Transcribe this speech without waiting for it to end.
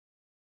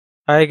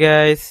Hi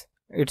guys,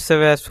 it's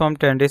West from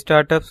Trendy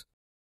Startups.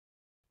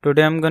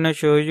 Today I'm gonna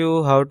show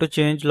you how to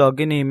change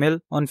login email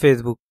on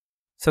Facebook.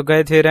 So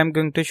guys, here I'm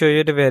going to show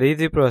you the very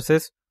easy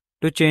process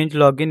to change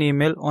login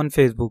email on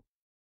Facebook.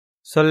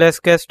 So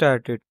let's get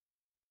started.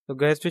 So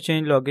guys, to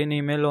change login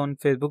email on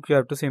Facebook, you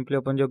have to simply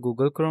open your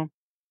Google Chrome.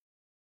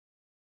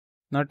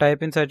 Now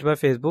type in search bar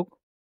Facebook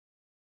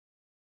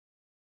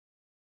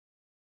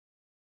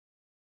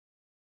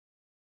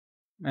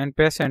and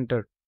press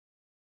enter.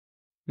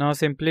 Now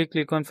simply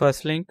click on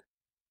first link.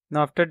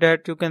 Now after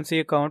that you can see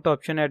account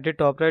option at the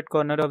top right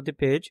corner of the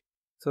page.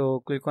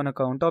 So click on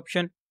account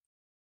option.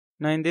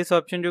 Now in this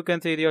option you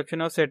can see the option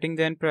of settings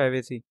and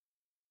privacy.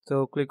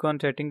 So click on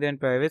settings and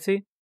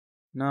privacy.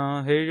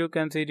 Now here you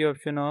can see the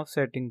option of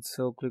settings.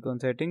 So click on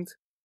settings.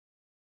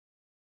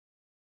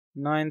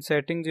 Now in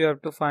settings you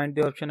have to find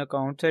the option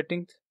account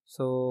settings.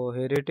 So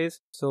here it is.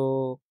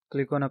 So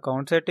click on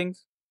account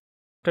settings.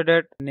 After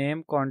that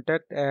name,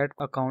 contact, add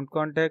account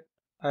contact,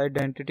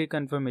 identity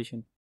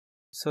confirmation.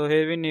 So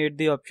here we need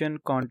the option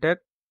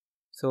contact.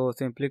 So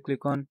simply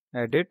click on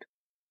edit.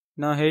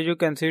 Now here you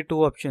can see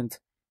two options,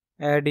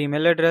 add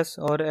email address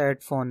or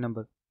add phone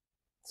number.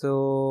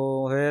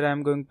 So here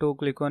I'm going to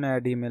click on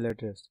add email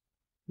address.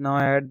 Now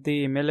add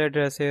the email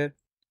address here.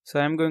 So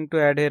I'm going to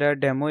add here a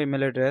demo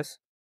email address.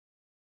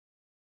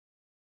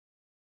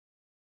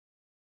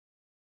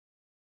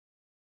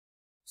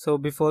 So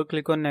before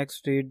click on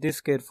next, read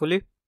this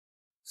carefully.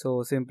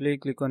 So simply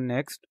click on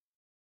next.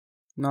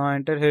 Now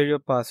enter here your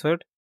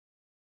password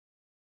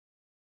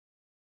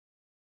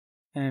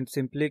and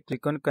simply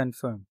click on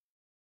confirm.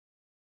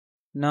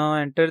 Now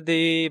enter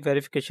the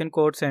verification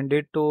code, send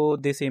it to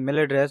this email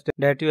address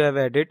that you have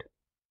added.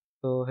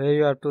 So here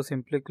you have to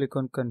simply click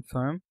on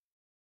confirm.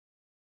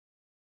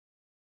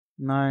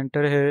 Now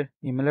enter here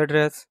email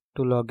address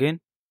to login,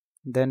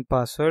 then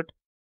password,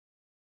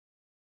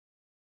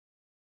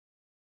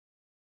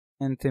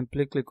 and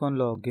simply click on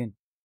login.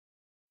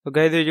 So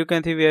guys, as you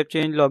can see, we have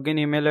changed login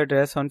email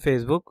address on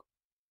Facebook.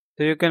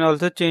 So you can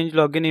also change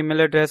login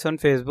email address on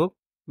Facebook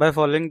by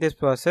following this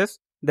process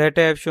that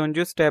I have shown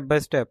you step by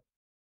step.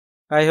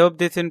 I hope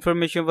this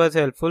information was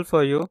helpful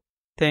for you.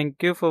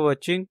 Thank you for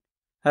watching.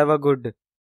 Have a good day.